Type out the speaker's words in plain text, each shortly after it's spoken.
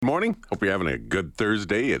morning. Hope you're having a good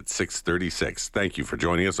Thursday at 6:36. Thank you for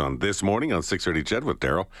joining us on This Morning on 6:30 CHED with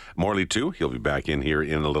Daryl Morley, too. He'll be back in here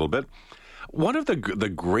in a little bit. One of the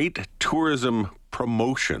great tourism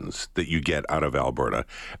promotions that you get out of Alberta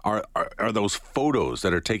are those photos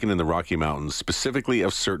that are taken in the Rocky Mountains, specifically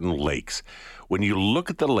of certain lakes. When you look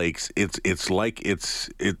at the lakes, it's like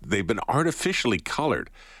they've been artificially colored.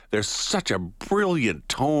 There's such a brilliant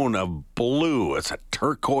tone of blue. It's a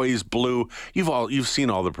turquoise blue. You've seen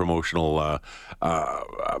all the promotional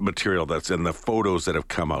material that's in the photos that have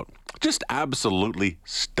come out. Just absolutely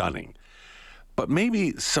stunning. But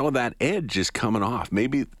maybe some of that edge is coming off.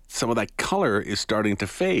 Maybe some of that color is starting to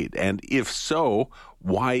fade. And if so,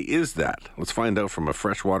 why is that? Let's find out from a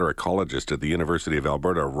freshwater ecologist at the University of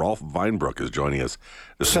Alberta. Rolf Weinbroek is joining us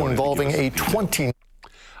this morning. Involving a 20...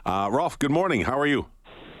 Rolf, good morning. How are you?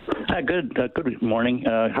 Good. Good morning.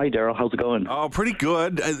 Hi, Daryl. How's it going? Oh, pretty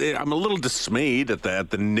good. I'm a little dismayed at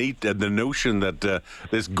the notion that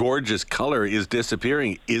this gorgeous color is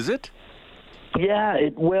disappearing. Is it? Yeah,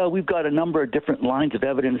 well, we've got a number of different lines of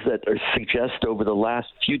evidence that suggest over the last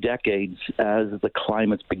few decades, as the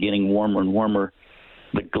climate's beginning warmer and warmer,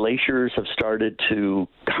 the glaciers have started to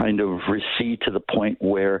kind of recede to the point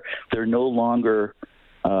where they're no longer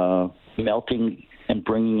melting and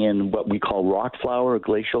bringing in what we call rock flour or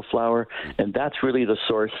glacial flour. And that's really the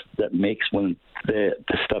source that makes, when the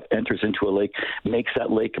stuff enters into a lake, makes that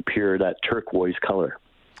lake appear that turquoise color.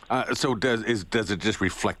 So does it just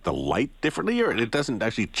reflect the light differently, or it doesn't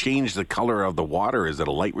actually change the color of the water? Is it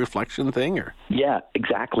a light reflection thing, or? Yeah,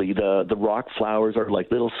 exactly. The rock flowers are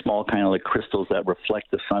like little small kind of like crystals that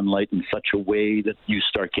reflect the sunlight in such a way that you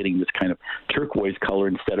start getting this kind of turquoise color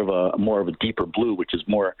instead of more of a deeper blue, which is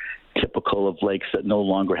more typical of lakes that no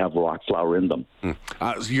longer have rock flour in them.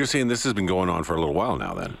 So you're saying this has been going on for a little while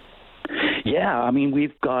now, then? Yeah, I mean,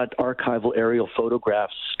 we've got archival aerial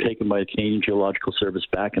photographs taken by the Canadian Geological Service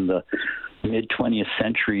back in the mid-20th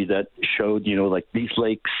century that showed, like these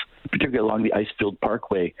lakes, particularly along the Icefield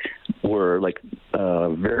Parkway, were like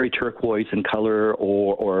very turquoise in color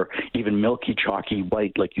or even milky, chalky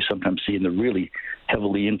white, like you sometimes see in the really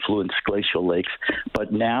heavily influenced glacial lakes.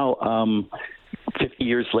 But now, 50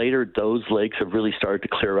 years later, those lakes have really started to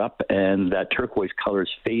clear up, and that turquoise color is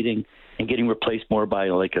fading and getting replaced more by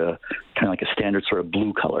like a kind of like a standard sort of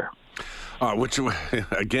blue color. Which,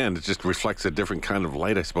 again, it just reflects a different kind of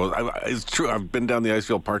light, I suppose. It's true. I've been down the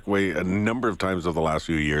Icefield Parkway a number of times over the last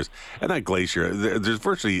few years, and that glacier, there's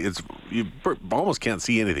virtually, you almost can't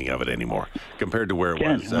see anything of it anymore compared to where it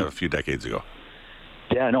was a few decades ago.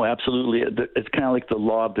 Yeah, no, absolutely. It's kind of like the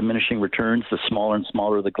law of diminishing returns. The smaller and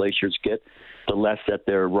smaller the glaciers get, the less that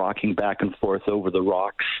they're rocking back and forth over the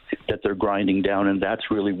rocks that they're grinding down, and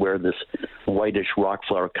that's really where this whitish rock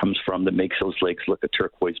flour comes from that makes those lakes look a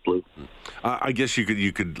turquoise blue. I guess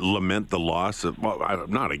you could lament the loss of,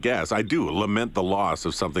 I do lament the loss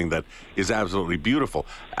of something that is absolutely beautiful.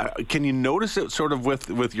 Can you notice it sort of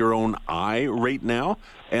with your own eye right now?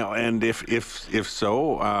 And if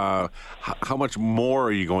so, how much more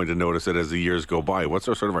are you going to notice it as the years go by? What's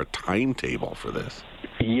sort of our timetable for this?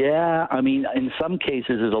 Yeah, I mean, in some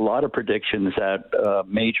cases, there's a lot of predictions that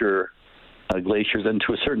major glaciers, and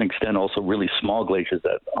to a certain extent also really small glaciers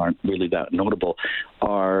that aren't really that notable,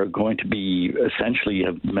 are going to be essentially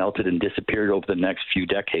have melted and disappeared over the next few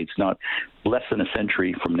decades, not less than a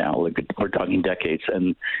century from now. We're talking decades,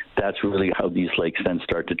 and that's really how these lakes then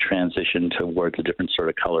start to transition towards a different sort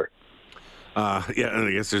of color. Yeah, and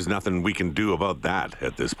I guess there's nothing we can do about that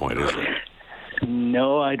at this point, is there?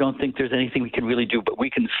 No, I don't think there's anything we can really do, but we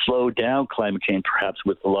can slow down climate change perhaps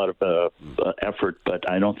with a lot of effort, but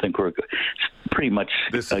I don't think we're pretty much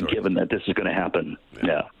given that this is going to happen.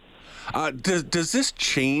 Yeah. Does this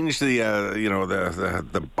change the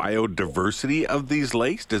the biodiversity of these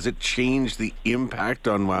lakes? Does it change the impact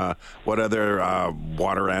on what other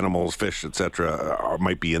water animals, fish, etc.,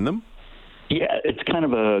 might be in them? Yeah, it's kind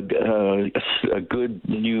of a good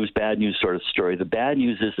news, bad news sort of story. The bad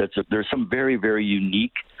news is that there's some very, very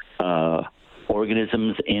unique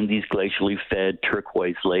organisms in these glacially fed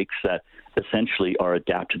turquoise lakes that essentially are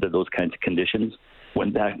adapted to those kinds of conditions.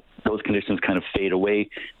 When those conditions kind of fade away,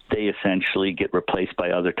 they essentially get replaced by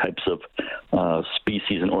other types of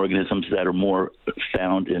species and organisms that are more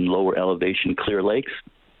found in lower elevation clear lakes.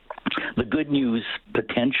 The good news,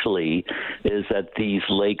 potentially, is that these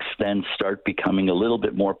lakes then start becoming a little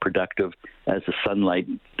bit more productive as the sunlight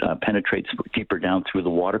penetrates deeper down through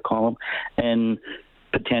the water column, and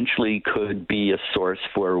potentially could be a source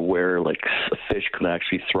for where like fish could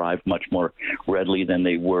actually thrive much more readily than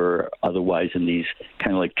they were otherwise in these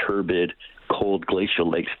kind of like turbid, cold glacial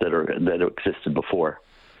lakes that existed before.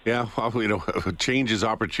 Yeah, well, change is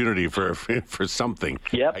opportunity for something.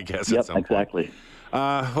 Yep. I guess. Yep. At some point. Exactly.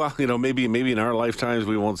 Well, maybe in our lifetimes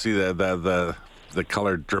we won't see the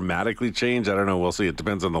color dramatically change. I don't know. We'll see. It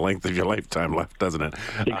depends on the length of your lifetime left, doesn't it?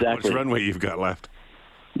 Exactly. Which runway you've got left.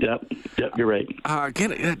 Yep. You're right.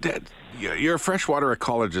 You're a freshwater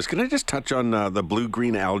ecologist. Can I just touch on the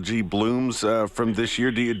blue-green algae blooms from this year?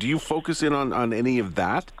 Do you focus in on any of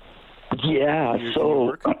that? Yeah.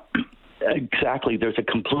 So. Exactly. There's a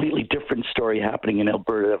completely different story happening in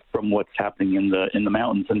Alberta from what's happening in the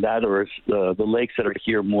mountains, and that is the lakes that are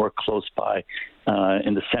here more close by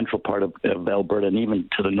in the central part of Alberta and even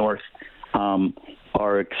to the north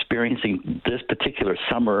are experiencing this particular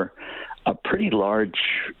summer a pretty large,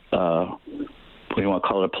 what do you want to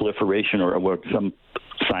call it, a proliferation, or what some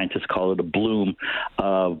scientists call it a bloom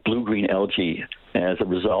of blue-green algae as a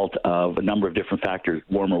result of a number of different factors: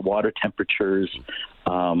 warmer water temperatures,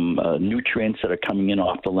 nutrients that are coming in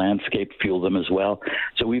off the landscape fuel them as well.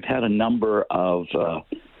 So we've had a number of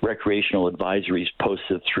recreational advisories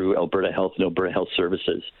posted through Alberta Health and Alberta Health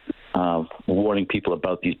Services warning people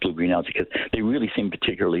about these blue-green algae because they really seem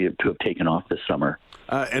particularly to have taken off this summer.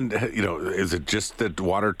 Is it just the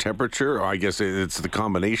water temperature? Or I guess it's the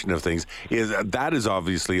combination of things. That is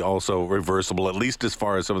obviously also reversible, at least as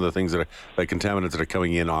far as some of the things that are like contaminants that are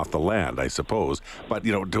coming in off the land, I suppose. But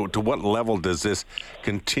to what level does this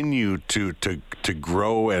continue to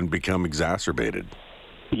grow and become exacerbated?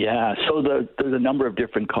 Yeah, so there's a number of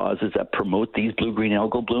different causes that promote these blue-green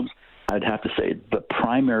algal blooms. I'd have to say the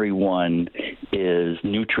primary one is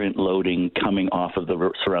nutrient loading coming off of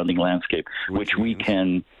the surrounding landscape, which we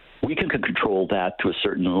can control that to a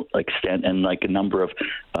certain extent, and like a number of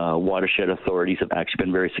watershed authorities have actually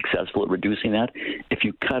been very successful at reducing that. If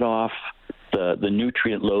you cut off the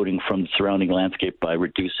nutrient loading from the surrounding landscape by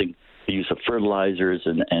reducing the use of fertilizers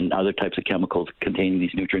and other types of chemicals containing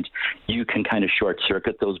these nutrients, you can kind of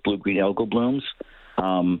short-circuit those blue-green algal blooms.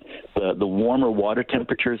 The warmer water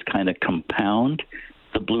temperatures kind of compound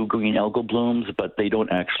the blue-green algal blooms, but they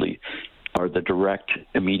don't actually are the direct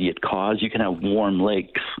immediate cause. You can have warm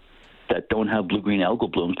lakes that don't have blue-green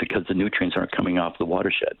algal blooms because the nutrients aren't coming off the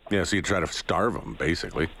watershed. Yeah, so you try to starve them,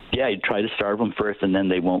 basically. Yeah, you try to starve them first, and then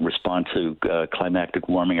they won't respond to climatic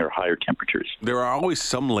warming or higher temperatures. There are always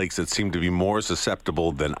some lakes that seem to be more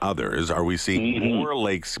susceptible than others. Are we seeing more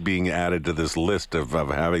lakes being added to this list of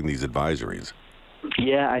having these advisories?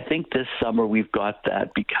 Yeah, I think this summer we've got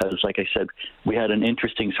that because, like I said, we had an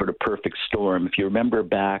interesting sort of perfect storm. If you remember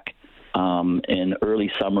back in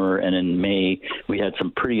early summer and in May, we had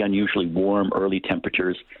some pretty unusually warm early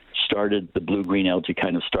temperatures, started the blue-green algae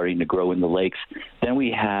kind of starting to grow in the lakes. Then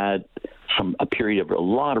we had a period of a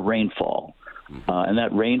lot of rainfall. And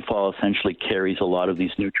that rainfall essentially carries a lot of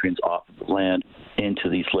these nutrients off of the land into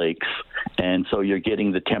these lakes. And so you're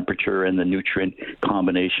getting the temperature and the nutrient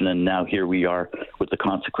combination, and now here we are with the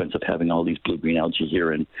consequence of having all these blue-green algae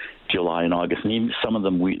here in July and August, and even some of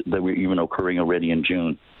them that were even occurring already in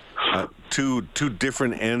June. Two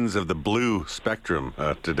different ends of the blue spectrum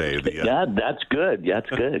today. Yeah, that's good. That's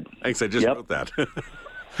good. Thanks, I just wrote that.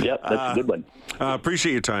 Yep, that's a good one.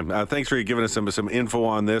 Appreciate your time. Thanks for giving us some info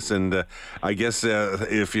on this. And I guess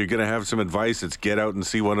if you're going to have some advice, it's get out and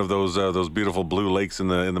see one of those beautiful blue lakes in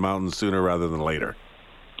the mountains sooner rather than later.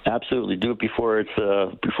 Absolutely, do it before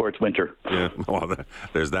it's winter. Yeah, well,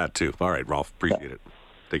 there's that too. All right, Rolf, appreciate it.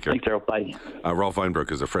 Take care. Thanks, Daryl. Bye. Rolf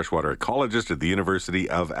Weinbrook is a freshwater ecologist at the University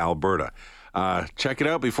of Alberta. Check it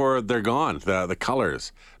out before they're gone. The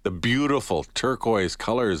colors, the beautiful turquoise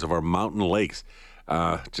colors of our mountain lakes.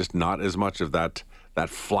 Just not as much of that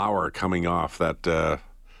flour coming off, that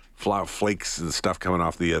flakes and stuff coming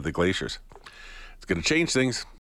off the glaciers. It's going to change things.